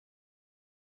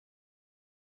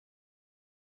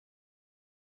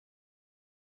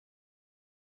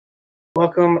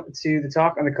Welcome to the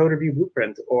talk on the code review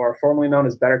blueprint, or formerly known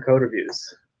as better code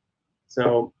reviews.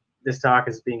 So this talk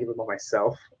is being given by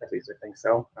myself, at least I think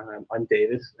so. I'm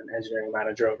David, an engineering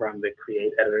manager over on the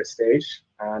create editor stage,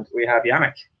 and we have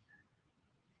Jannik.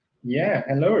 Yeah,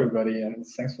 hello everybody, and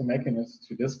thanks for making it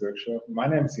to this workshop. My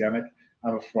name is Jannik.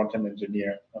 I'm a front-end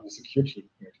engineer on the security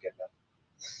here at GitLab.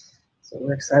 So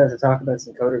we're excited to talk about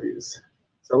some code reviews.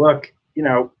 So look,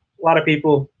 a lot of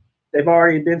people, they've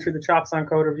already been through the chops on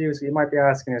code reviews, so you might be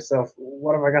asking yourself,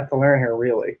 what have I got to learn here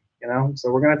really?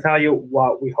 So we're going to tell you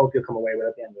what we hope you'll come away with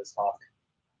at the end of this talk.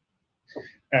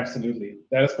 Absolutely.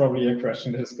 That is probably a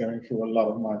question that is going through a lot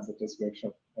of minds at this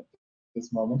workshop at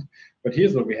this moment. But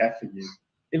here's what we have for you.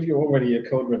 If you're already a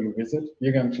code review wizard,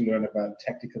 you're going to learn about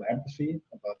tactical empathy,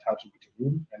 about how to read a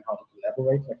room and how to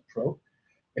collaborate like a pro.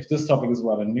 If this topic is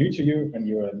rather new to you and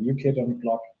you're a new kid on the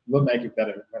block, we'll make it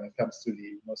better when it comes to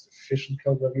the most efficient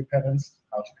code review patterns,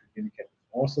 how to communicate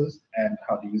with authors, and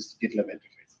how to use the GitLab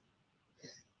interface.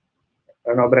 I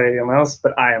don't know about anyone else,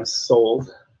 but I am sold.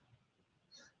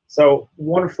 So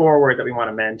one forward that we want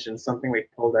to mention, something we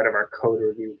pulled out of our code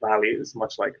review values,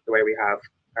 much like the way we have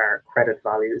our credit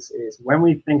values, is when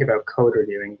we think about code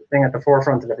reviewing, the thing at the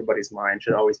forefront of everybody's mind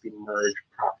should always be merge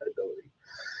profitability.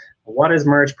 What is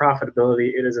merge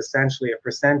profitability? It is essentially a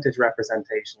percentage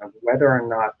representation of whether or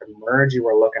not the merge you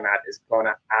are looking at is going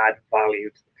to add value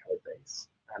to the code base.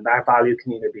 And that value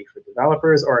can either be for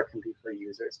developers or it can be for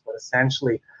users. But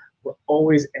essentially, we're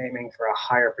always aiming for a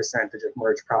higher percentage of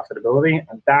merge profitability,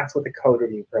 and that's what the code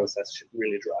review process should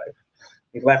really drive.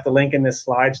 We've left a link in this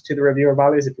slide to the reviewer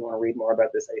values if you want to read more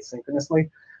about this asynchronously,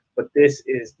 but this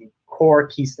is the core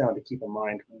keystone to keep in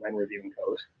mind when reviewing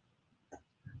code.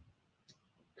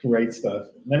 Great stuff.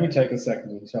 Let me take a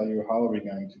second to tell you how we're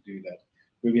going to do that.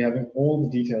 We'll be having all the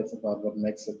details about what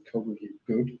makes a code review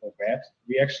good or bad.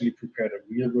 We actually prepared a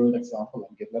real-world example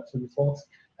on GitLab for you folks,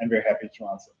 and we're happy to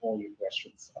answer all your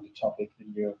questions on the topic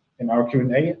in our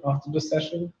Q&A after the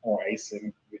session, or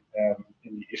async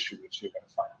in the issue which you're going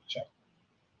to find in the chat.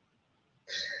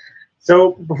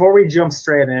 So before we jump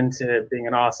straight into being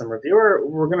an awesome reviewer,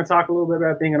 we're going to talk a little bit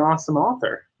about being an awesome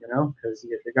author, because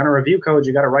if you're going to review code,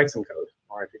 you got to write some code.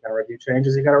 Or if you're going to review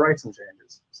changes, you got to write some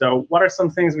changes. So what are some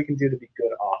things we can do to be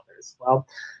good authors? Well,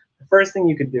 the first thing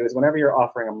you could do is whenever you're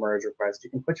offering a merge request, you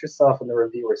can put yourself in the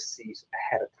reviewer's seat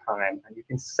ahead of time, and you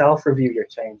can self-review your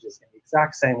changes in the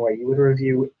exact same way you would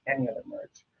review any other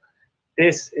merge.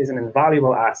 This is an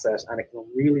invaluable asset, and it can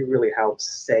really, really help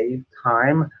save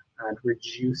time and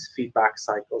reduce feedback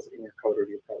cycles in your code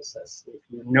review process. If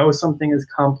you know something is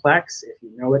complex, if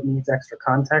you know it needs extra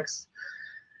context,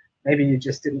 maybe you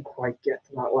just didn't quite get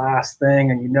to that last thing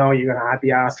and you're going to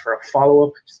be asked for a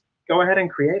follow-up, just go ahead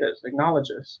and create it, acknowledge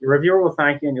it. Your reviewer will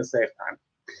thank you and you'll save time.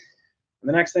 And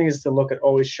the next thing is to look at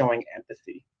always showing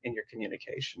empathy in your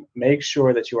communication. Make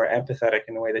sure that you are empathetic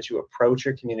in the way that you approach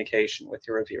your communication with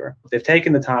your reviewer. They've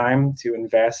taken the time to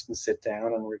invest and sit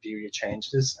down and review your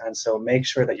changes, and so make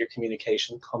sure that your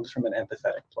communication comes from an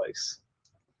empathetic place.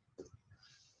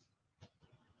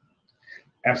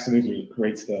 Absolutely,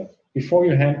 great stuff. Before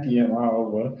you hand the EMR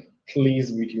over,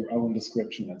 please read your own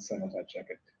description and sanitize check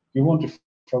it. You want to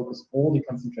focus all the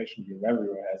concentration your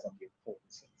reviewer has on the important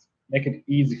things. Make it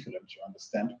easy for them to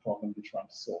understand the problem you're trying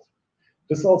to solve.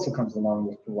 This also comes along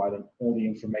with providing all the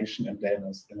information and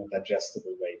demos in a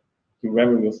digestible way. Your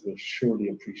reviewers will surely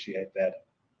appreciate that.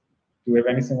 Do we have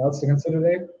anything else to consider,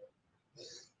 Dave?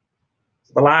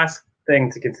 The last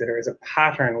thing to consider is a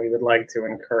pattern we would like to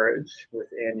encourage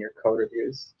within your code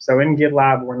reviews. So in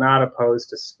GitLab, we're not opposed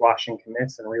to squashing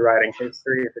commits and rewriting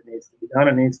history. If it needs to be done,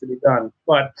 it needs to be done.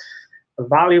 But a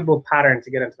valuable pattern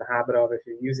to get into the habit of if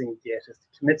you're using Git is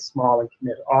to commit small and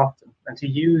commit often, and to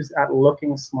use that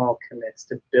looking small commits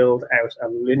to build out a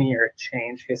linear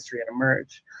change history and a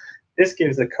merge. This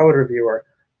gives the code reviewer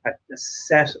a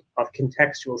set of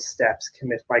contextual steps,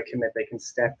 commit by commit, they can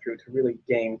step through to really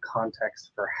gain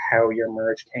context for how your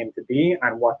merge came to be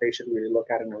and what they should really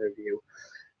look at in a review.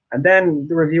 And then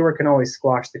the reviewer can always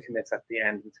squash the commits at the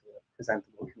end into a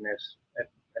presentable commit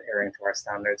adhering to our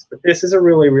standards. But this is a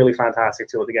really, really fantastic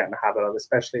tool to get in the habit of,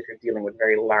 especially if you're dealing with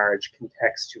very large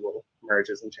contextual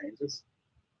merges and changes.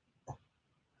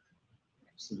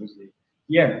 Absolutely.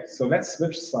 Yeah, so let's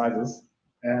switch sizes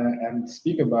and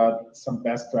speak about some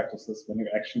best practices when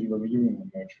you're actually reviewing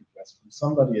a merge request from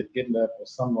somebody at GitLab or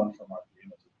someone from our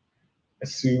community.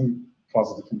 Assume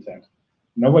positive intent.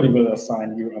 Nobody will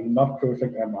assign you a not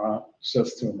perfect MR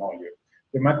just to annoy you.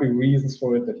 There might be reasons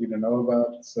for it that you don't know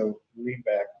about, so lean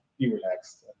back, be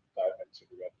relaxed, and dive into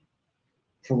the review.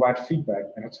 Provide feedback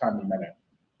in a timely manner.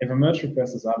 If a merge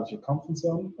request is out of your comfort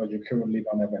zone, or you currently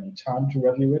don't have any time to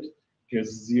review it, There's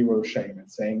zero shame in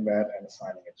saying that and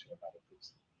assigning it to another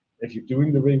person. If you're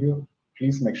doing the review,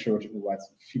 please make sure to provide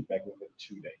some feedback within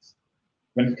 2 days.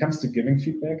 When it comes to giving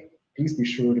feedback, please be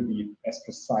sure to be as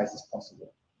precise as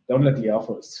possible. Don't let the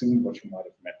author assume what you might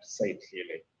have meant to say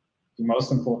clearly. The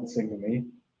most important thing to me,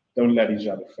 don't let each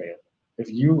other fail. If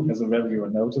you, as a reviewer,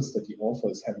 notice that the author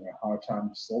is having a hard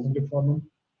time solving the problem,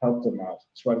 help them out.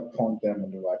 Try to point them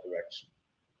in the right direction.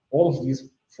 All of these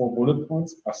 4 bullet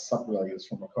points are sub-values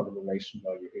from a collaboration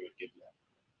value here at GitLab.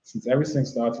 Since everything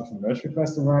starts with a merge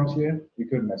request around here, we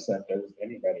couldn't have said those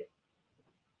any better.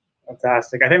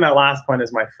 Fantastic. I think that last point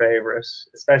is my favorite,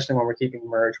 especially when we're keeping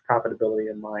merge profitability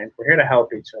in mind. We're here to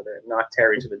help each other, not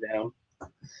tear each other down.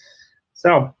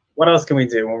 So what else can we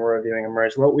do when we're reviewing a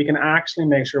merge? Well, we can actually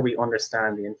make sure we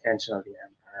understand the intention of the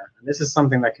MR. And this is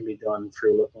something that can be done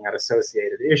through looking at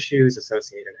associated issues,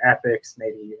 associated epics,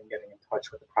 maybe even getting in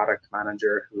touch with the product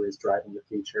manager who is driving the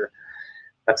feature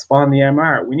that spawned the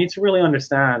MR. We need to really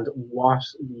understand what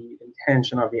the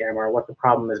intention of the MR, what the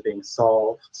problem is being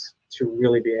solved, to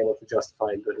really be able to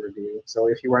justify a good review. So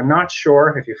if you are not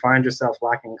sure, if you find yourself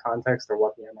lacking context or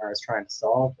what the MR is trying to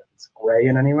solve, if it's gray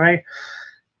in any way,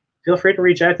 feel free to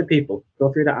reach out to people.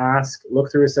 Feel free to ask,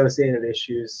 look through associated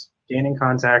issues. Gaining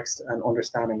context and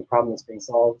understanding the problem that's being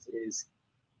solved is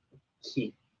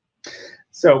key.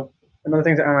 So another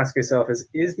thing to ask yourself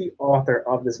is the author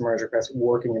of this merge request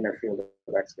working in their field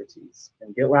of expertise?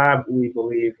 In GitLab, we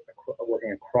believe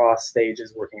working across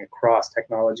stages, working across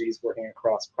technologies, working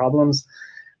across problems.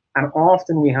 And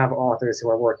often we have authors who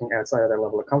are working outside of their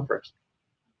level of comfort.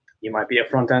 You might be a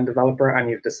front-end developer and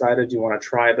you've decided you want to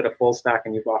try a bit of full stack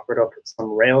and you've offered up some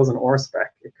Rails and ORSpec.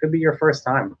 It could be your first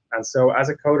time. And so as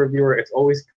a code reviewer, it's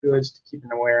always good to keep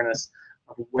an awareness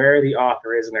of where the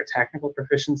author is in their technical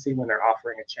proficiency when they're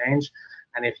offering a change.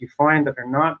 And if you find that they're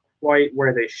not quite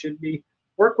where they should be,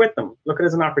 work with them. Look at it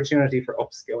as an opportunity for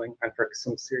upskilling and for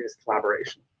some serious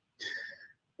collaboration.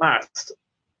 Last,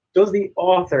 does the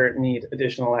author need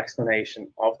additional explanation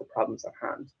of the problems at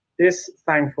hand? This,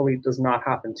 thankfully, does not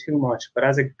happen too much, but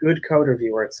as a good code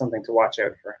reviewer, it's something to watch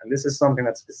out for. And this is something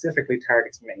that specifically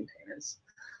targets maintainers.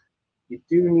 You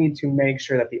do need to make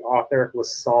sure that the author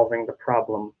was solving the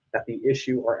problem that the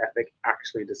issue or epic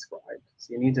actually described.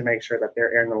 So you need to make sure that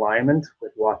they're in alignment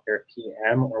with what their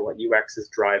PM or what UX is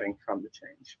driving from the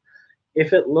change.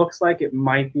 If it looks like it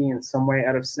might be in some way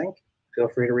out of sync, feel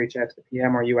free to reach out to the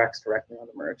PM or UX directly on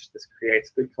the merge. This creates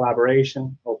good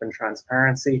collaboration, open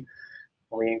transparency,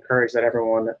 and we encourage that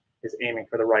everyone is aiming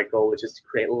for the right goal, which is to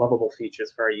create lovable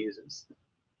features for our users.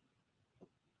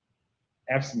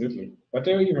 Absolutely, but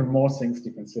there are even more things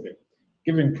to consider.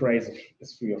 Giving praise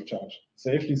is free of charge.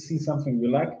 So if you see something you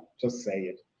like, just say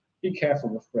it. Be careful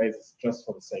with praises just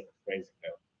for the sake of praising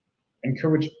them.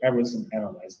 Encourage errors and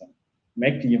analyze them.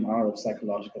 Make the MR a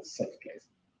psychological safe place.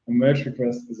 A merge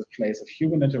request is a place of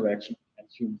human interaction, and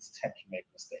humans tend to make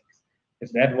mistakes.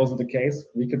 If that wasn't the case,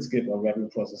 we could skip our review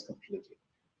process completely.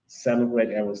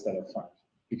 Celebrate errors that are found,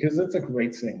 because it's a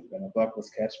great thing when a bug was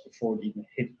catched before it even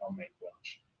hit our main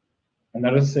branch.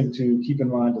 Another thing to keep in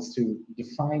mind is to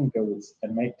define goals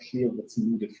and make clear what's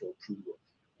needed for approval.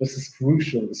 This is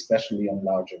crucial, especially on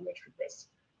larger merge requests.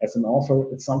 As an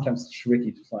author, it's sometimes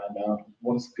tricky to find out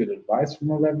what is good advice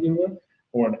from a reviewer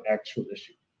or an actual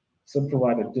issue. So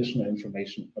provide additional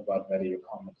information about whether your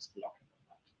comment is blocking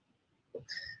or not.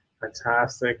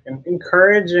 Fantastic. And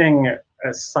encouraging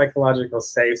a psychological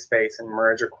safe space in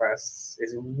merge requests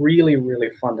is really, really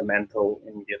fundamental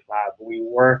in GitLab. We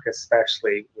work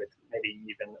especially with maybe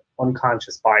even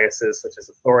unconscious biases, such as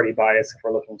authority bias, if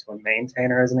we're looking to a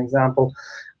maintainer as an example.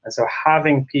 And so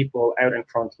having people out in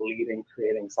front leading,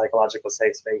 creating psychological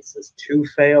safe spaces to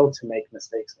fail, to make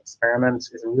mistakes and experiment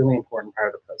is a really important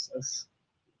part of the process.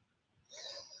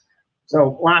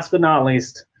 So last but not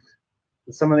least,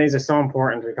 some of these are so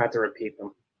important, we've had to repeat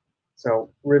them.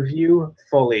 So review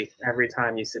fully every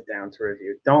time you sit down to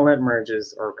review. Don't let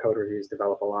merges or code reviews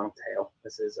develop a long tail.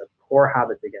 This is a poor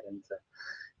habit to get into.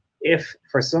 If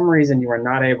for some reason you are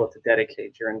not able to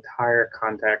dedicate your entire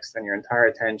context and your entire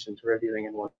attention to reviewing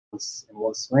in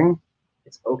one swing,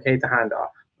 it's okay to hand off.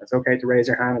 It's okay to raise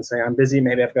your hand and say, I'm busy,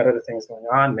 maybe I've got other things going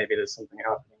on, maybe there's something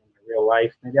happening in my real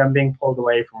life, maybe I'm being pulled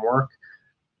away from work.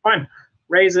 Fine,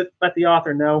 raise it, let the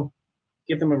author know,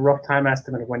 give them a rough time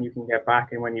estimate of when you can get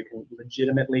back and when you can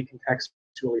legitimately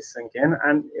contextually sink in.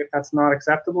 And if that's not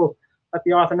acceptable, let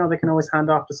the author know they can always hand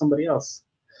off to somebody else.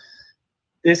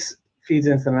 This feeds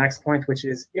into the next point, which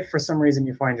is if for some reason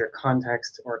you find your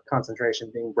context or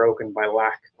concentration being broken by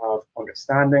lack of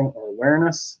understanding or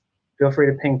awareness, feel free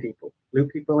to ping people.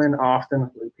 Loop people in often,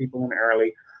 loop people in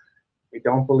early. We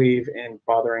don't believe in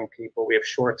bothering people. We have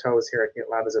short toes here at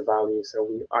GitLab as a value,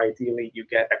 so ideally you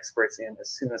get experts in as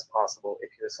soon as possible if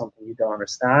there's something you don't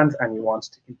understand and you want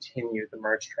to continue the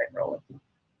merge train rolling.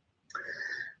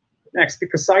 Next, be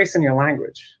precise in your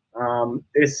language.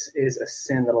 This is a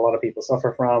sin that a lot of people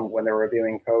suffer from when they're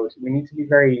reviewing code. We need to be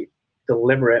very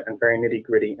deliberate and very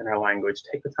nitty-gritty in our language.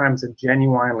 Take the time to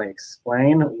genuinely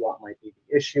explain what might be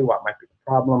the issue, what might be the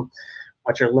problem,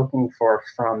 what you're looking for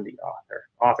from the author.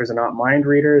 Authors are not mind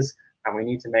readers, and we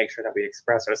need to make sure that we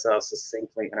express ourselves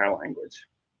succinctly in our language.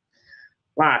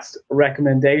 Last,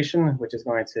 recommendation, which is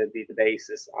going to be the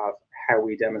basis of how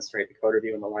we demonstrate the code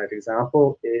review in the live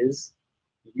example, is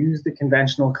use the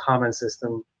conventional common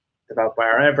system developed by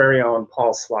our very own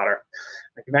Paul Slaughter.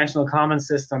 The conventional common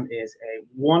system is a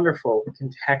wonderful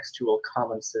contextual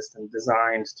common system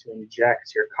designed to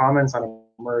inject your comments on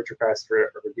a merge request for a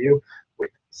review with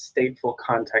stateful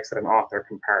context that an author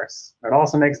can parse. It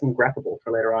also makes them greppable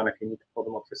for later on if you need to pull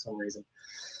them up for some reason.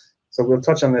 So we'll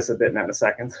touch on this a bit now in a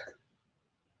second.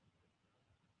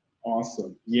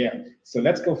 Awesome. Yeah. So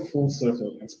let's go full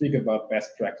circle and speak about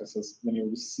best practices when you're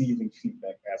receiving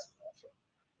feedback as an author.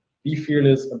 Be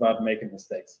fearless about making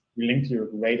mistakes. We linked to a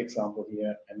great example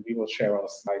here, and we will share our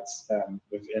slides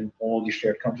within all the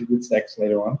shared contribute stacks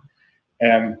later on.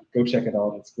 Go check it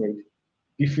out. It's great.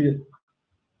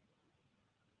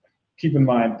 Keep in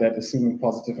mind that assuming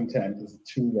positive intent is a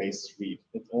two-way street.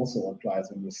 It also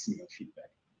applies when receiving feedback.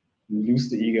 You lose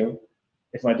the ego.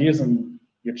 If ideas and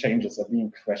your changes are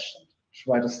being questioned,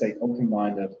 try to stay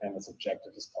open-minded and as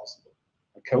objective as possible.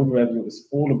 A code review is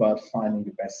all about finding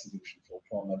the best solution for a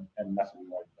problem and nothing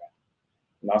more than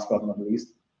that. Last but not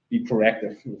least, be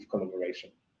proactive with collaboration.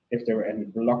 If there are any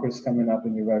blockers coming up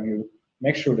in your review,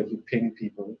 make sure that you ping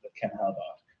people that can help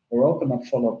out or open up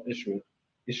follow-up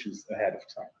issues ahead of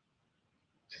time.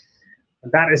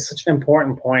 And that is such an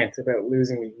important point about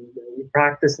losing the ego. We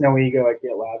practice no ego at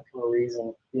GitLab for a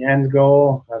reason. The end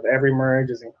goal of every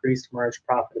merge is increased merge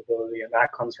profitability, and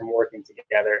that comes from working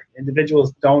together.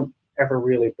 Individuals don't ever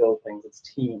really build things, it's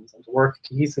teams. And to work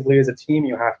cohesively as a team,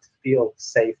 you have to feel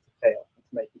safe to fail and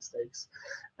to make mistakes.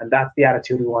 And that's the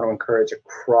attitude we want to encourage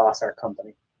across our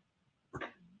company.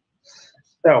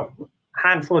 So, a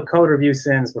handful of code review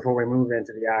sins before we move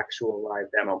into the actual live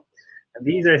demo. And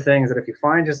these are things that if you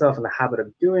find yourself in the habit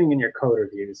of doing in your code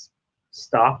reviews,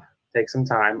 stop, take some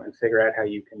time, and figure out how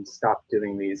you can stop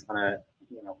doing these on a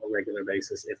regular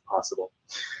basis if possible.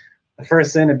 The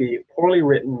first sin would be poorly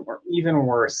written, or even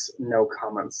worse, no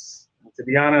comments. And to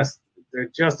be honest, they're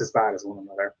just as bad as one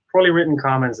another. Poorly written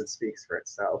comments, it speaks for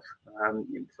itself.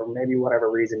 For maybe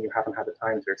whatever reason you haven't had the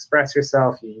time to express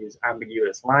yourself, you use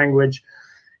ambiguous language,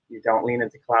 you don't lean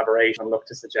into collaboration and look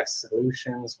to suggest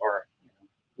solutions, or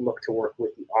look to work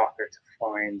with the author to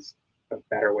find a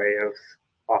better way of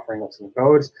offering up some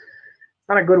code. It's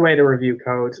not a good way to review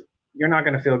code. You're not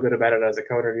going to feel good about it as a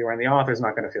code reviewer, and the author's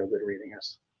not going to feel good reading it.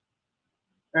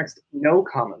 Next, no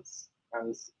comments.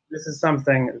 And this is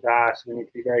something that we need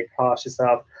to be very cautious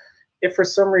of. If for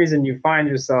some reason you find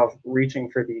yourself reaching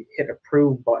for the hit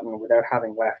approve button without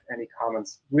having left any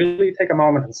comments, really take a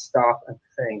moment and stop and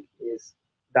think, is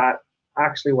that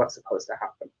actually what's supposed to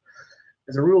happen?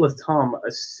 As a rule of thumb,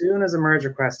 as soon as a merge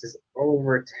request is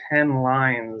over 10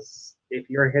 lines, if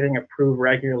you're hitting approve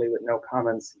regularly with no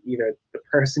comments, either the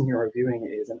person you're reviewing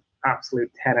is an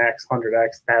absolute 10x,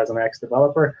 100x, 1000x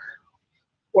developer,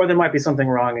 or there might be something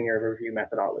wrong in your review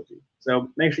methodology. So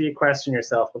make sure you question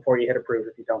yourself before you hit approve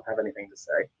if you don't have anything to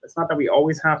say. It's not that we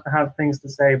always have to have things to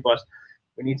say, but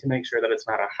we need to make sure that it's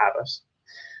not a habit.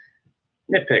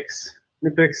 Nitpicks.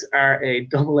 Nitpicks are a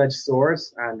double-edged sword,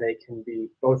 and they can be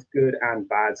both good and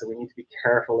bad, so we need to be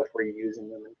careful if we're using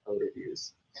them in code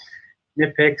reviews.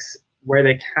 Nitpicks, where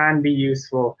they can be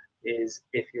useful, is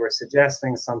if you're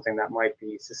suggesting something that might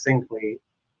be succinctly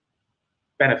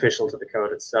beneficial to the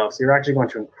code itself. So you're actually going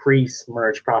to increase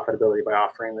merge profitability by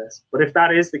offering this. But if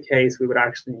that is the case, we would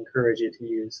actually encourage you to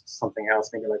use something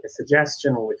else, maybe like a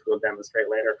suggestion, which we'll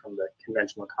demonstrate later from the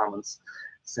conventional comments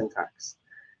syntax.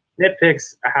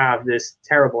 Nitpicks have this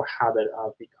terrible habit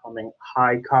of becoming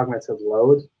high cognitive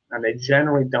load, and they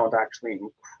generally don't actually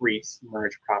increase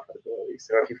merge profitability.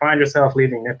 So if you find yourself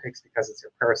leaving nitpicks because it's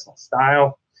your personal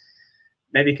style,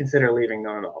 maybe consider leaving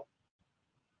none at all.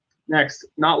 Next,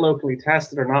 not locally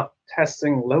tested or not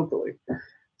testing locally.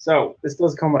 So this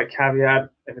does come with a caveat.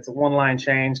 If it's a one-line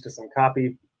change to some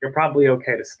copy, you're probably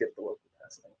okay to skip the local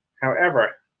testing. However,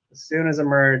 as soon as a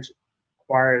merge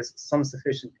requires some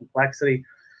sufficient complexity,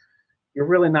 you're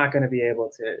really not going to be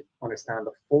able to understand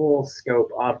the full scope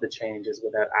of the changes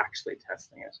without actually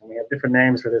testing it. And we have different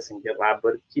names for this in GitLab,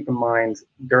 but keep in mind,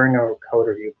 during a code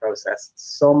review process,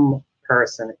 some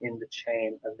person in the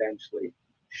chain eventually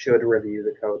should review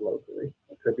the code locally.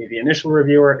 It could be the initial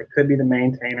reviewer, it could be the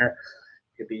maintainer,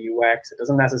 it could be UX. It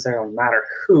doesn't necessarily matter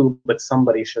who, but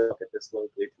somebody should look at this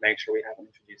locally to make sure we haven't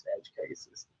introduced edge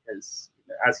cases. Because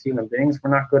as human beings,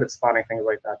 we're not good at spotting things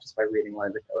like that just by reading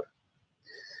lines of code.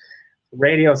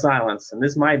 Radio silence, and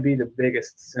this might be the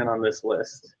biggest sin on this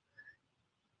list.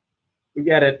 We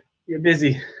get it. You're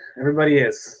busy. Everybody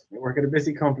is. You work at a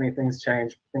busy company, things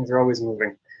change, things are always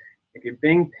moving. If you're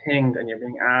being pinged and you're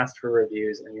being asked for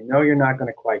reviews and you know you're not going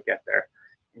to quite get there,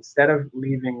 instead of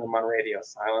leaving them on radio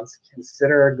silence,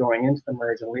 consider going into the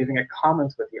merge and leaving a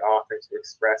comment with the author to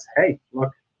express, hey,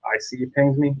 look, I see you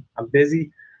pinged me. I'm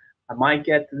busy. I might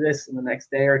get to this in the next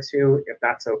day or two. If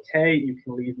that's okay, you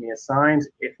can leave me assigned.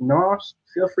 If not,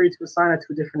 feel free to assign it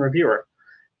to a different reviewer.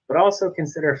 But also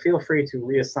consider, feel free to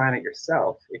reassign it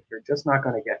yourself if you're just not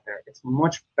going to get there. It's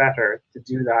much better to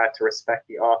do that to respect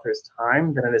the author's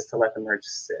time than it is to let the merge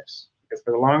sit. Because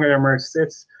for the longer the merge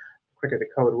sits, the quicker the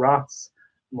code rots,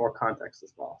 the more context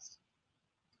is lost.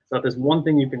 So if there's one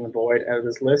thing you can avoid out of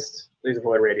this list, please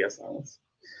avoid radio silence.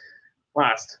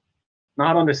 Last,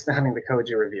 not understanding the code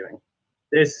you're reviewing.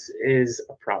 This is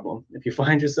a problem. If you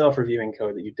find yourself reviewing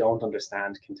code that you don't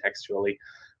understand contextually,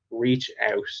 reach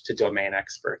out to domain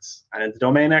experts. And the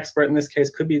domain expert in this case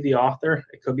could be the author.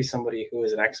 It could be somebody who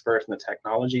is an expert in the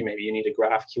technology. Maybe you need a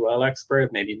GraphQL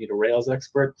expert. Maybe you need a Rails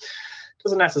expert. It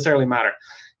doesn't necessarily matter.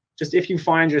 Just if you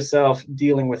find yourself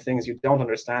dealing with things you don't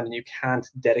understand and you can't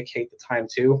dedicate the time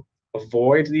to,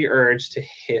 avoid the urge to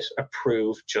hit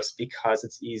approve just because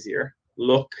it's easier.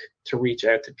 Look to reach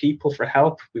out to people for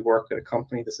help. We work at a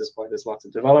company. This is why there's lots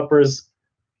of developers.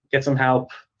 Get some help.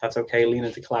 That's okay. Lean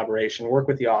into collaboration. Work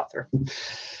with the author.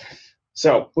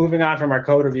 So moving on from our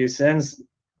code review sins,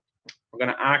 we're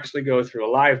going to actually go through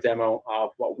a live demo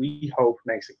of what we hope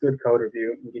makes a good code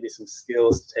review and give you some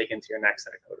skills to take into your next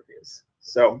set of code reviews.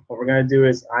 So what we're going to do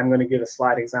is I'm going to give a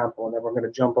slide example, and then we're going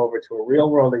to jump over to a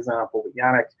real-world example with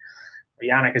Jannik.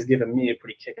 Jannik has given me a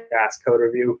pretty kick-ass code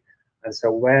review. And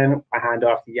so when I hand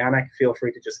off to Jannik, feel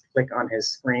free to just click on his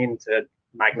screen to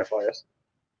magnify it.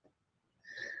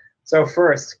 So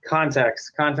first,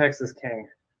 context. Context is king.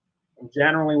 And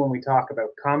generally, when we talk about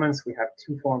comments, we have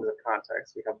two forms of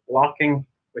context. We have blocking,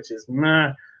 which is,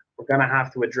 we're going to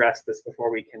have to address this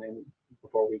before we can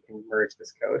merge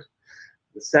this code.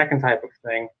 The second type of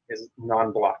thing is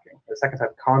non-blocking. The second type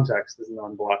of context is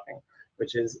non-blocking,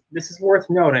 which is, this is worth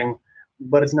noting,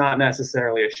 but it's not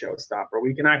necessarily a showstopper.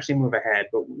 We can actually move ahead,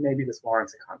 but maybe this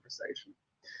warrants a conversation.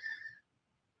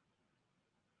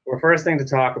 The first thing to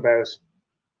talk about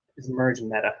is merge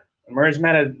meta. Merge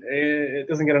meta, it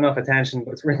doesn't get enough attention,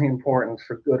 but it's really important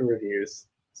for good reviews.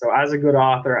 So as a good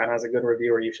author and as a good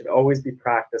reviewer, you should always be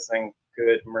practicing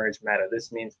good merge meta.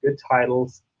 This means good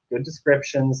titles, good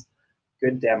descriptions,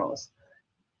 good demos.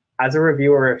 As a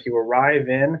reviewer, if you arrive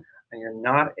in and you're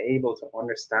not able to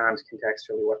understand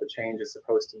contextually what the change is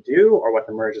supposed to do or what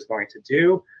the merge is going to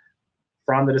do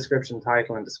from the description,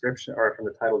 title, and description, or from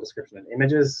the title, description, and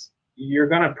images, you're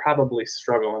going to probably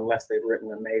struggle unless they've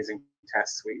written an amazing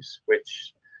test suite,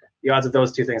 which the odds of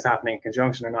those two things happening in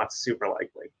conjunction are not super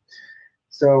likely.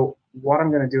 So what I'm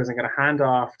going to do is I'm going to hand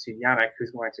off to Jannik,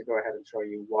 who's going to go ahead and show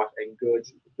you what a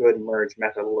good merge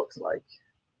meta looks like.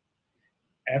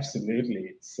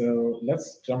 Absolutely. So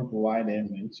let's jump right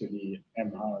into the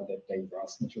MR that Dave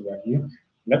asked me to review.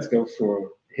 Let's go for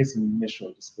his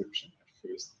initial description at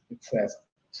first. It says,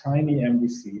 tiny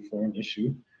MVC for an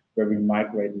issue where we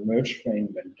migrate merge frame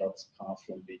when docs path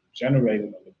from being generated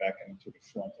on the backend to the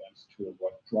front end to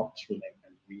avoid drop trilling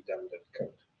and redundant code.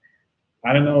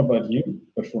 I don't know about you,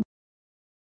 but from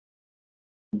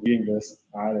reading this,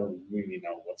 I don't really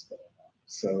know what's going on.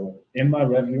 So in my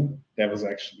review, that was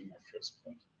actually my first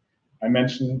point. I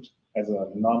mentioned as a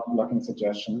non-blocking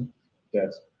suggestion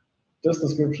that this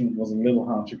description was a little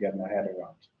hard to get my head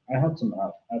around. I helped him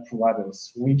out. I provided a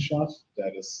screenshot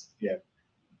that is,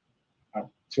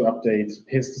 to update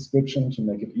his description to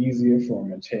make it easier for a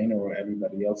maintainer or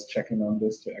everybody else checking on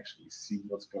this to actually see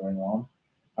what's going on.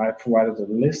 I provided a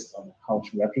list on how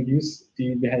to reproduce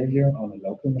the behavior on a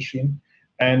local machine,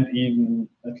 and even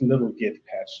a little Git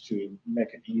patch to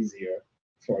make it easier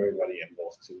for everybody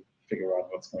involved to figure out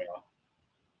what's going on.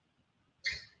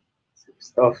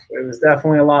 Stuff. It was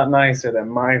definitely a lot nicer than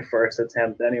my first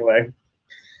attempt anyway.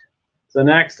 So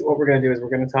next, what we're going to do is we're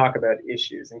going to talk about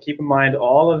issues. And keep in mind,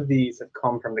 all of these have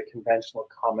come from the conventional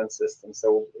comment system.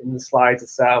 So in the slides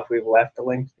itself, we've left a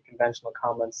link to the conventional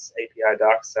comments API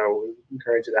docs. So we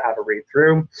encourage you to have a read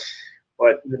through.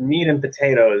 But the meat and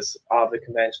potatoes of the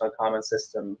conventional comment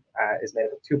system is made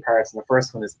up of two parts. And the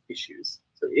first one is issues.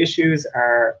 So issues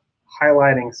are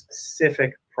highlighting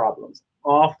specific problems.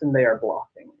 Often they are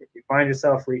blocking. If you find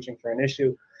yourself reaching for an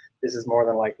issue, this is more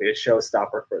than likely a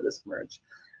showstopper for this merge.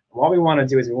 And what we want to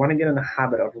do is we want to get in the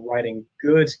habit of writing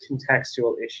good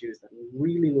contextual issues that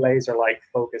really laser-like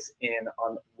focus in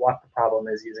on what the problem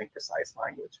is using precise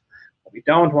language. What we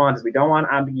don't want is we don't want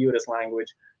ambiguous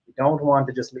language. We don't want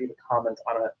to just leave a comment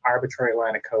on an arbitrary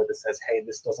line of code that says, hey,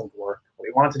 this doesn't work. What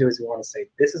we want to do is we want to say,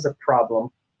 this is a problem,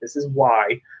 this is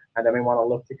why, and then we want to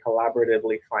look to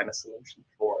collaboratively find a solution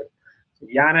for it. So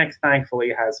Jannik,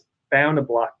 thankfully, has found a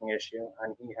blocking issue,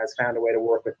 and he has found a way to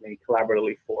work with me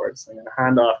collaboratively forward. So I'm going to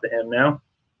hand off to him now.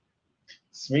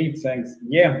 Sweet, thanks.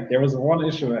 Yeah, there was one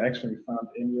issue I actually found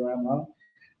in UML,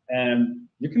 and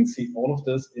you can see all of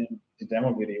this in the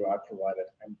demo video I provided,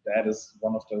 and that is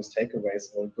one of those takeaways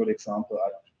or a good example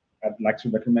I'd like to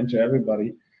recommend to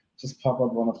everybody. Just pop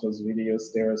up one of those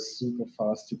videos. They're super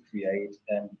fast to create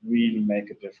and really make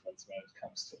a difference when it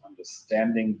comes to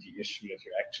understanding the issue that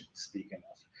you're actually speaking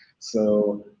of.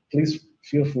 So please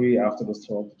feel free after this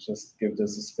talk to just give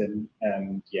this a spin,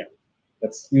 and yeah,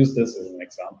 let's use this as an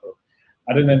example.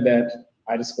 Other than that,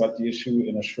 I described the issue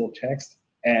in a short text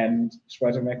and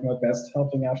try to make my best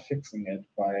helping out fixing it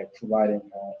by providing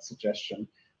a suggestion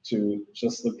to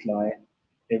just reply,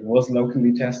 it was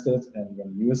locally tested, and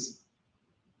when you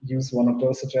use one of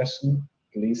those suggestions,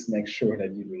 please make sure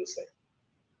that you do the same.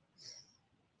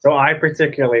 So I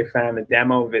particularly found the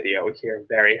demo video here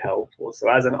very helpful. So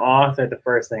as an author, the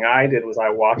first thing I did was I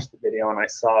watched the video and I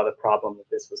saw the problem that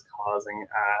this was causing,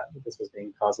 that this was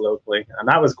being caused locally. And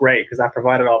that was great because that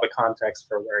provided all the context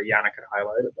for where Jannik had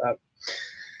highlighted that.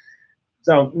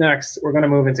 So next, we're going to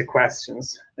move into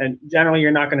questions. And generally,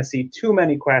 you're not going to see too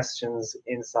many questions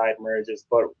inside merges,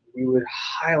 but we would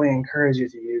highly encourage you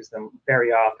to use them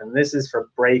very often. This is for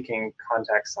breaking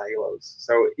context silos.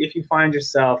 So if you find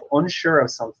yourself unsure of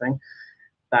something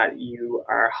that you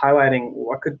are highlighting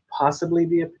what could possibly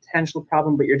be a potential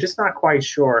problem, but you're just not quite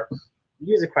sure,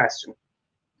 use a question.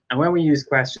 And when we use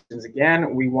questions,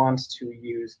 again, we want to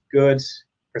use good,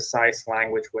 precise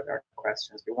language with our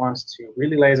questions. We want to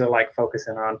really laser-like focus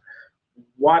in on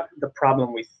what the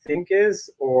problem we think is,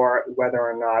 or whether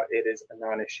or not it is a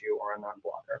non-issue or a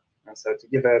non-blocker. And so to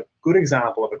give a good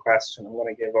example of a question, I'm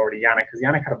going to give over to Jannik, because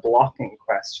Jannik had a blocking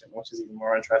question, which is even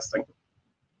more interesting.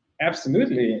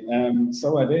 Absolutely.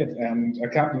 So I did, and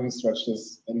I can't even stretch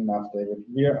this enough, David.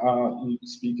 We are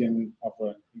speaking of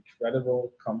an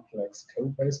incredible complex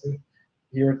code base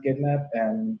here at GitLab,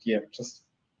 and yeah, just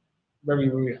very,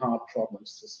 very hard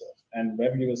problems to solve. And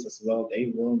reviewers as well,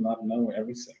 they will not know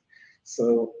everything.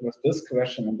 So with this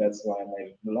question, and that's why I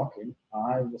made it blocking,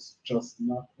 I was just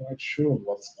not quite sure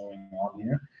what's going on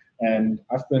here. And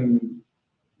I've been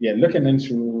looking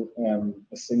into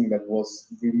a thing that was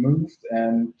removed,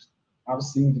 and I've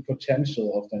seen the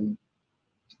potential of them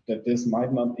that this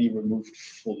might not be removed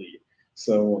fully.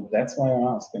 So that's why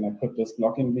I asked, and I put this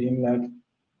blocking being like,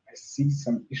 I see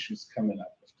some issues coming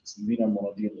up with this, and we don't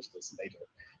want to deal with this later.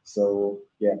 So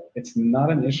yeah, it's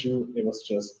not an issue. It was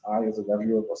just I, as a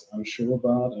reviewer, was unsure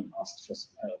about and asked for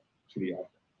some help to the author.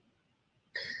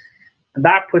 And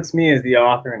that puts me as the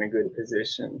author in a good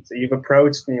position. So you've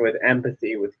approached me with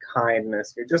empathy, with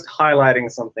kindness. You're just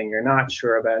highlighting something you're not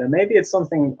sure about. And maybe it's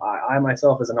something I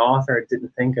myself as an author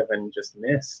didn't think of and just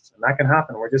missed. And that can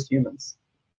happen. We're just humans.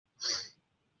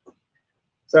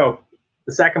 So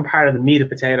the second part of the meat and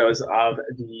potatoes of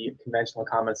the conventional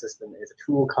comment system is a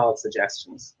tool called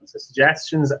suggestions. And so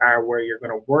suggestions are where you're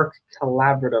going to work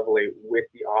collaboratively with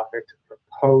the author to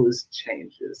propose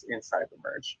changes inside the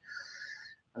merge.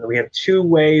 And we have two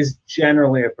ways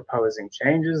generally of proposing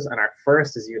changes, and our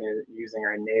first is using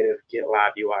our native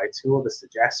GitLab UI tool, the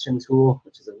suggestion tool,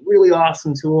 which is a really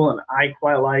awesome tool, and I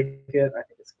quite like it. I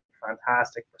think it's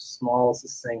fantastic for small,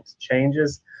 succinct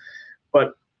changes.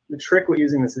 But the trick with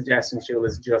using the suggestion tool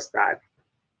is just that.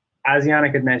 As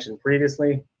Jannik had mentioned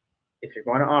previously, if you're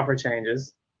going to offer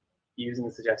changes using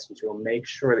the suggestion tool, make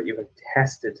sure that you have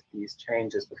tested these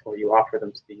changes before you offer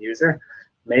them to the user.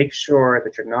 Make sure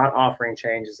that you're not offering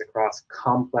changes across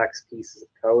complex pieces of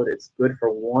code. It's good for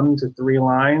 1 to 3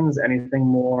 lines. Anything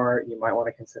more, you might want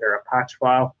to consider a patch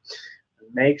file.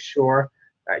 Make sure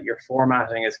that your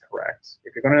formatting is correct.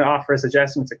 If you're going to offer a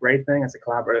suggestion, it's a great thing. It's a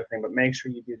collaborative thing, but make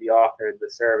sure you do the author the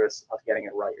service of getting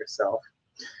it right yourself.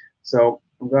 So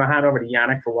I'm going to hand over to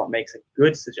Jannik for what makes a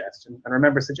good suggestion. And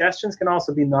remember, suggestions can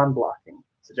also be non-blocking.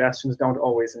 Suggestions don't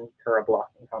always incur a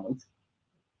blocking comment.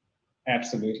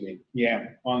 Absolutely. Yeah.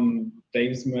 On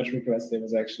Dave's merge request, there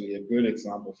was actually a good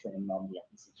example for a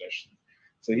non-blocking suggestion.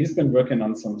 So he's been working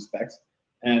on some specs,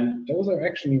 and those are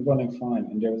actually running fine,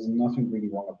 and there was nothing really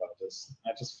wrong about this.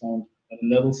 I just found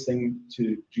little thing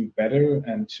to do better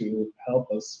and to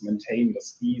help us maintain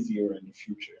this easier in the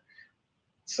future.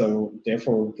 So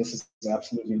therefore, this is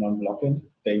absolutely non-blocked.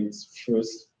 Dave's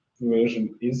first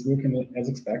version is working as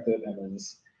expected and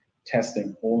is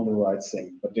testing all the right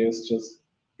thing. But there's just,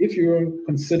 if you're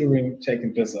considering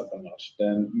taking this up a notch,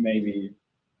 then maybe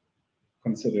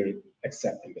consider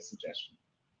accepting the suggestion.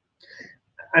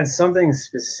 And something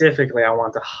specifically I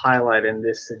want to highlight in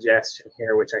this suggestion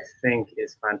here, which I think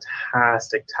is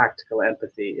fantastic tactical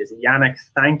empathy, is Jannik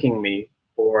thanking me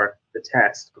for the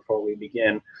test before we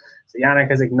begin. So Jannik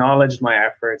has acknowledged my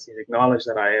efforts. He's acknowledged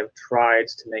that I have tried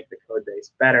to make the code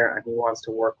base better, and he wants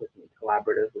to work with me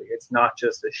collaboratively. It's not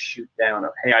just a shoot down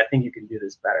of, hey, I think you can do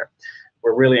this better.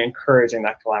 We're really encouraging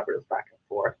that collaborative back and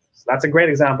forth. So that's a great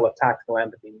example of tactical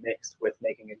empathy mixed with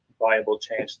making a viable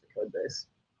change to the code base.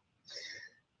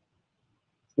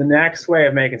 The next way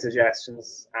of making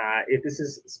suggestions, if this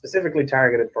is specifically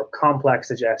targeted for complex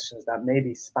suggestions that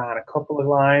maybe span a couple of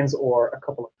lines or a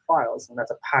couple of files, and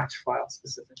that's a patch file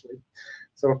specifically.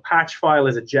 So a patch file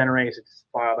is a generated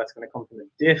file that's going to come from a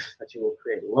diff that you will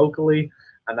create locally,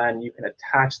 and then you can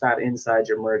attach that inside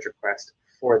your merge request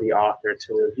for the author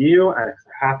to review, and if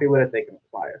they're happy with it, they can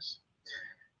apply it.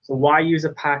 So why use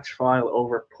a patch file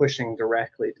over pushing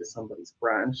directly to somebody's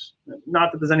branch?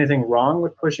 Not that there's anything wrong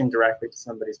with pushing directly to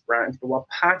somebody's branch, but what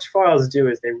patch files do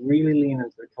is they really lean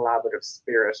into the collaborative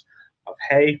spirit of,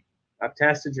 hey, I've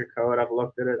tested your code, I've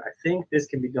looked at it, I think this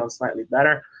can be done slightly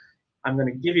better. I'm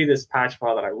going to give you this patch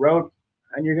file that I wrote,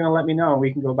 and you're going to let me know, and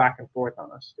we can go back and forth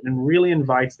on it. It really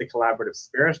invites the collaborative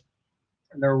spirit,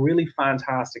 and they're a really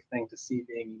fantastic thing to see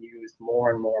being used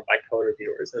more and more by code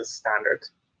reviewers as standard.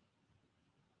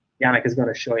 Jannik is going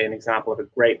to show you an example of a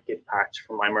great Git patch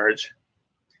from my merge.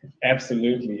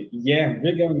 Absolutely. Yeah,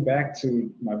 we're going back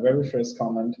to my very first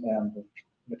comment,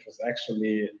 which was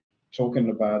actually talking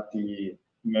about the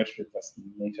merge request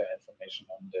meta information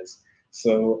on this.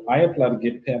 So I applied a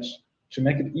Git patch to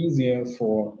make it easier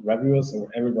for reviewers or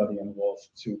everybody involved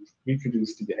to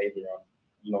reproduce the behavior on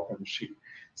local machine.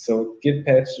 So Git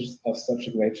patches are such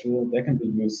a great tool. They can be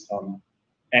used on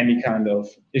any kind of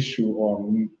issue or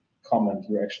comment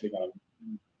you're actually going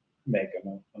to make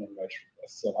on a merge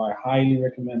request. So I highly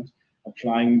recommend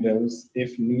applying those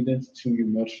if needed to your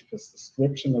merge request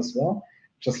description as well,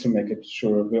 just to make it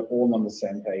sure we're all on the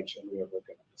same page and we're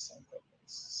working on the same code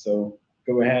base. So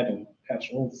go ahead and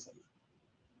patch all the things.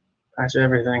 Patch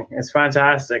everything. It's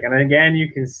fantastic. And again,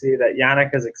 you can see that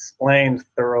Jannik has explained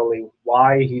thoroughly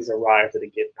why he's arrived at a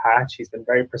Git patch. He's been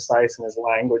very precise in his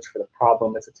language for the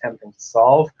problem it's attempting to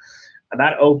solve. And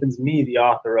that opens me, the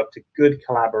author, up to good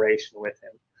collaboration with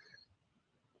him.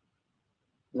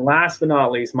 And last but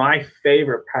not least, my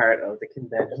favorite part of the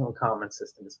conventional common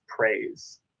system is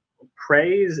praise.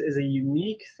 Praise is a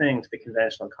unique thing to the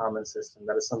conventional common system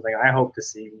that is something I hope to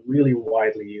see really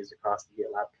widely used across the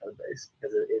GitLab code base,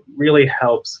 because it really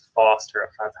helps foster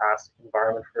a fantastic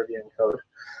environment for reviewing code.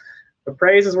 But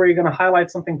praise is where you're going to highlight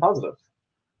something positive.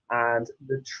 And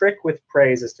the trick with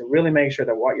praise is to really make sure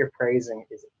that what you're praising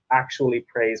is actually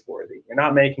praiseworthy. You're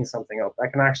not making something up.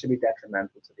 That can actually be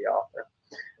detrimental to the author.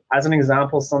 As an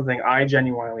example, something I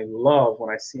genuinely love when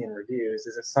I see in reviews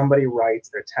is if somebody writes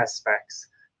their test specs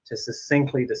to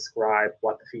succinctly describe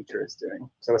what the feature is doing.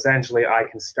 So essentially, I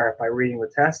can start by reading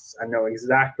the tests and know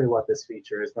exactly what this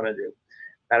feature is going to do.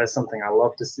 That is something I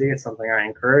love to see. It's something I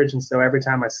encourage. And so every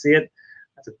time I see it,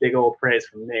 that's a big old praise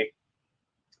from me.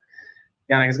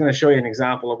 Jannik is going to show you an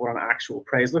example of what an actual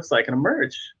praise looks like in a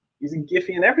merge, using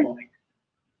Giphy and everything.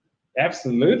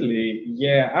 Absolutely.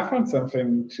 Yeah, I found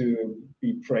something to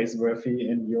be praiseworthy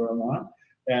in UMR.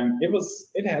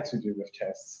 It had to do with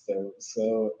tests, though.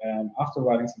 So after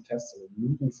writing some tests, or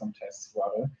removing some tests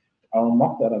rather, our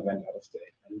mock data went out of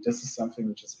date. And this is something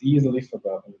which is easily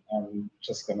forgotten.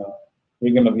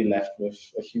 We're gonna be left with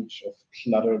a huge of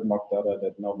cluttered mock data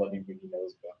that nobody really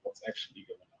knows about what's actually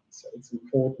going on. So it's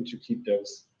important to keep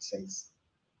those things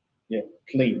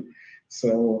clean.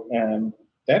 So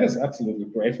that is absolutely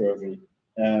praiseworthy.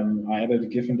 I added a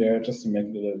GIF in there just to make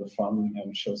it a little fun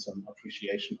and show some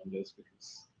appreciation on this,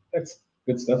 because that's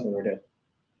good stuff over there.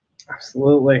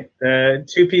 Absolutely. The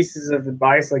two pieces of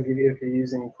advice I'll give you if you're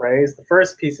using praise. The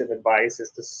first piece of advice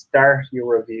is to start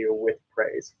your review with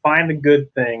praise. Find the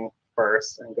good thing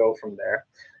first and go from there.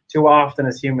 Too often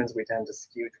as humans, we tend to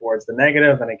skew towards the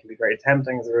negative, and it can be very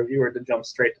tempting as a reviewer to jump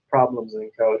straight to problems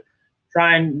in code.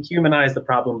 Try and humanize the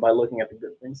problem by looking at the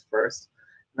good things first.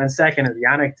 And then second, as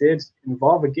Jannik did,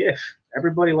 involve a GIF.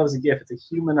 Everybody loves a GIF. It's a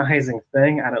humanizing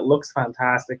thing, and it looks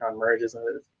fantastic on merges, and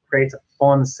it creates a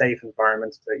fun, safe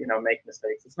environment to make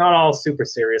mistakes. It's not all super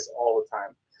serious all the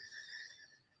time.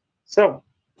 So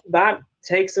that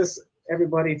takes us,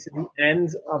 everybody, to the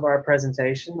end of our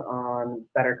presentation on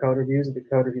better code reviews, or the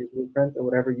code review blueprint, or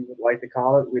whatever you would like to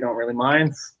call it. We don't really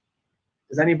mind.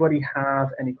 Does anybody have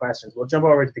any questions? We'll jump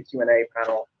over to the Q&A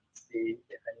panel, see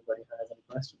if anybody has any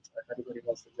questions. If anybody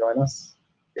wants to join us,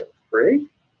 feel free.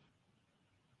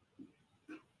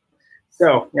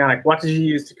 So, Jannik, what did you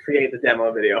use to create the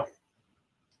demo video?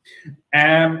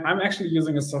 I'm actually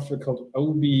using a software called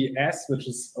OBS, which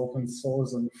is open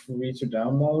source and free to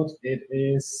download. It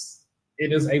is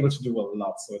able to do a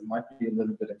lot, so it might be a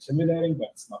little bit intimidating, but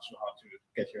it's not so hard to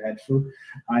get your head through.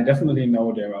 I definitely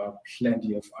know there are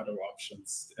plenty of other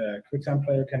options. QuickTime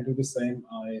Player can do the same.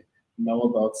 I know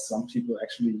about some people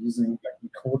actually using like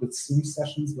recorded Zoom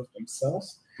sessions with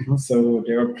themselves. So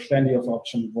there are plenty of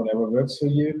options, whatever works for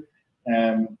you.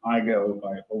 I go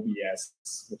by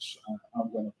OBS, which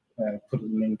I'm going to put a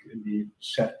link in the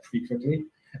chat pretty quickly.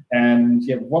 And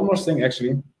yeah, one more thing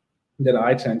actually that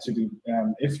I tend to do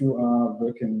if you are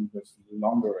working with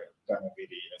longer demo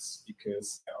videos,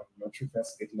 because merge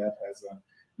request GitLab has a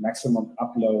maximum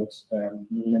upload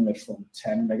limit from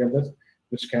 10 megabit,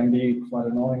 which can be quite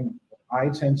annoying. What I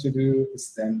tend to do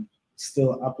is then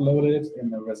still upload it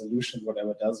in a resolution,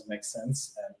 whatever does make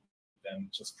sense, and then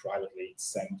just privately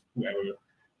send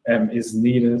whoever is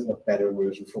needed a better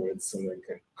version for it, so they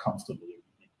can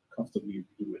comfortably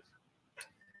do it.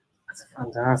 That's a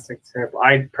fantastic tip.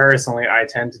 I personally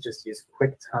tend to just use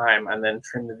QuickTime and then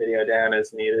trim the video down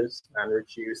as needed and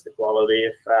reduce the quality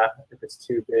if it's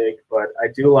too big. But I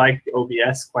do like the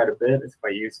OBS quite a bit. It's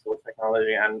quite useful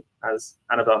technology, and as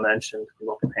Annabelle mentioned, we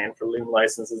won't be paying for Loom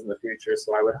licenses in the future,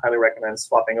 so I would highly recommend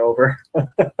swapping over.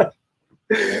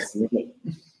 Absolutely.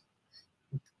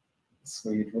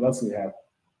 Sweet. What else do we have?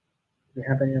 Do we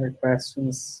have any other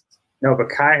questions? No, but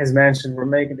Kai has mentioned we're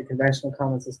making the conventional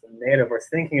common system native. We're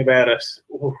thinking about it.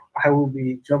 Ooh, I will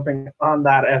be jumping on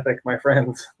that epic, my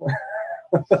friends.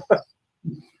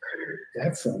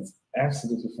 That sounds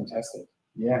absolutely fantastic.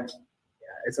 Yeah.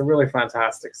 Yeah, it's a really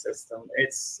fantastic system.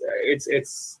 It's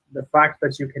the fact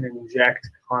that you can inject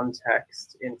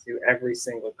context into every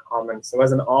single comment. So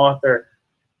as an author,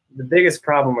 the biggest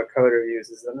problem with code reviews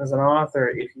is that as an author,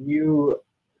 if you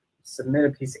submit a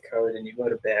piece of code and you go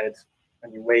to bed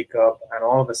and you wake up and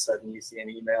all of a sudden you see an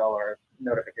email or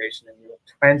notification and you have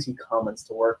 20 comments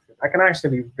to work through, that can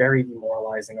actually be very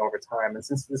demoralizing over time. And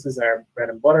since this is our bread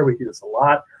and butter, we do this a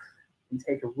lot, we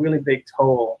take a really big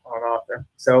toll on an author.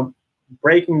 So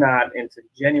breaking that into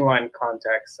genuine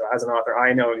context. So as an author,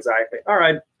 I know exactly, all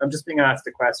right, I'm just being asked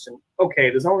a question. Okay,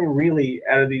 there's only really,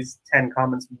 out of these 10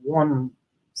 comments, one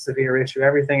severe issue.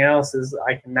 Everything else is,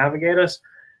 I can navigate it.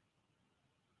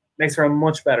 Makes for a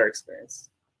much better experience.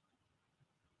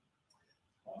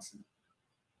 Awesome.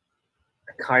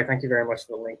 Kai, thank you very much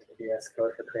for the link to the VS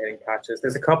Code for creating patches.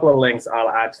 There's a couple of links I'll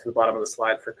add to the bottom of the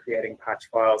slide for creating patch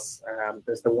files.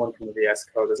 There's the one from the VS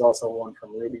Code. There's also one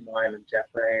from RubyMine and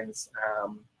JetBrains.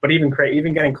 But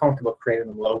even getting comfortable creating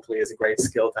them locally is a great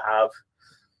skill to have.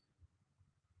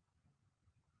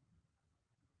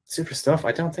 Super stuff.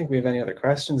 I don't think we have any other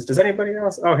questions. Does anybody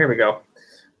else? Oh, here we go.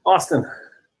 Austin,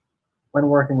 when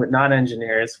working with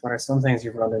non-engineers, what are some things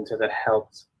you've run into that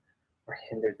helped or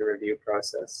hindered the review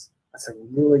process? That's a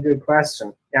really good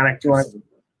question. Jannik, do you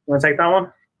want to take that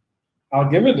one? I'll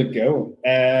give it a go.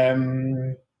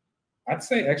 I'd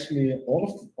say actually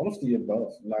all of the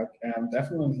above. Like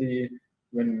definitely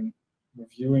when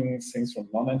reviewing things from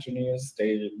non-engineers,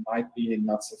 they might be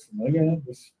not so familiar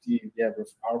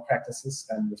with our practices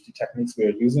and with the techniques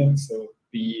we're using. So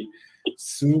be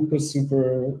super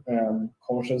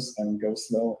cautious and go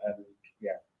slow and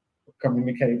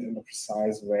communicate in a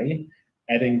precise way.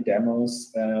 Adding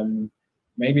demos,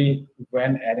 maybe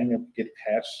when adding a Git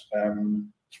patch,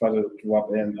 try to drop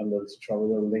in a little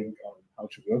tutorial link on how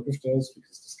to work with those,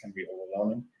 because this can be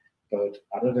overwhelming. But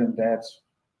other than that,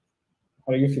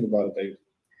 how do you feel about it,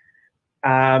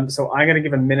 Dave? So I'm going to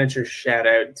give a miniature shout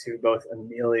out to both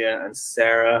Amelia and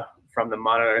Sarah from the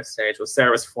monitor stage. Well,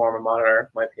 Sarah was former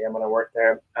monitor, my PM when I worked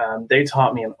there. They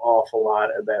taught me an awful lot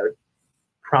about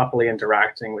properly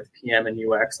interacting with PM and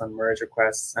UX on merge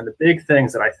requests. And the big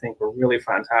things that I think were really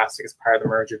fantastic as part of the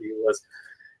merge review was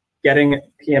getting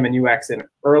PM and UX in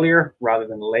earlier rather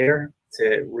than later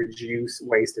to reduce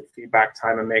wasted feedback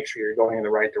time and make sure you're going in the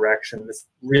right direction. This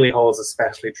really holds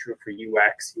especially true for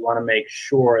UX. You want to make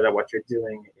sure that what you're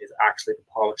doing is actually the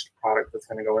polished product that's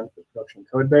going to go into the production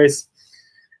code base.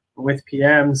 With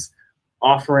PMs,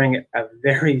 offering a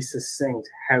very succinct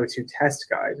how-to test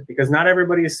guide, because not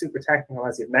everybody is super technical,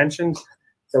 as you've mentioned.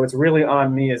 So it's really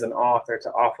on me as an author to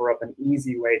offer up an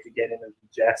easy way to get in and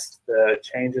digest the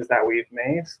changes that we've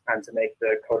made and to make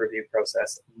the code review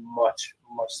process much,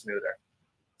 much smoother.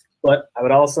 But I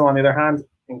would also, on the other hand,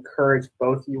 encourage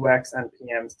both UX and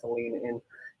PMs to lean in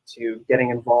to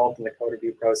getting involved in the code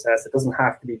review process. It doesn't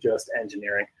have to be just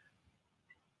engineering.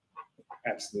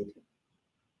 Absolutely.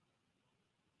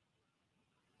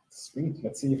 Sweet.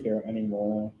 Let's see if there are any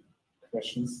more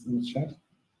questions in the chat.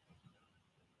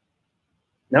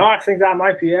 No, I think that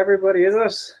might be everybody, is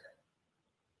it?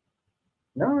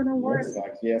 No, no worries.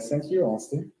 Yes, thank you,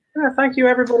 Austin. Yeah, thank you,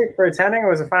 everybody, for attending. It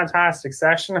was a fantastic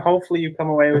session. Hopefully you come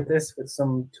away with this with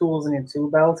some tools in your tool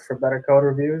belt for better code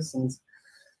reviews. And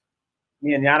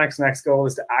me and Jannik's next goal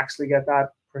is to actually get that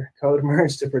code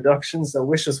merged to production, so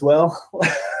wish us well.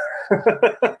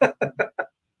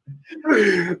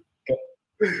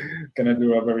 Gonna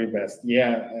do our very best.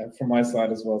 Yeah, from my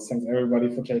side as well. Thanks everybody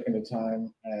for taking the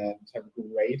time, and have a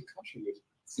great contribute.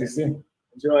 See you soon.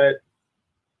 Enjoy it.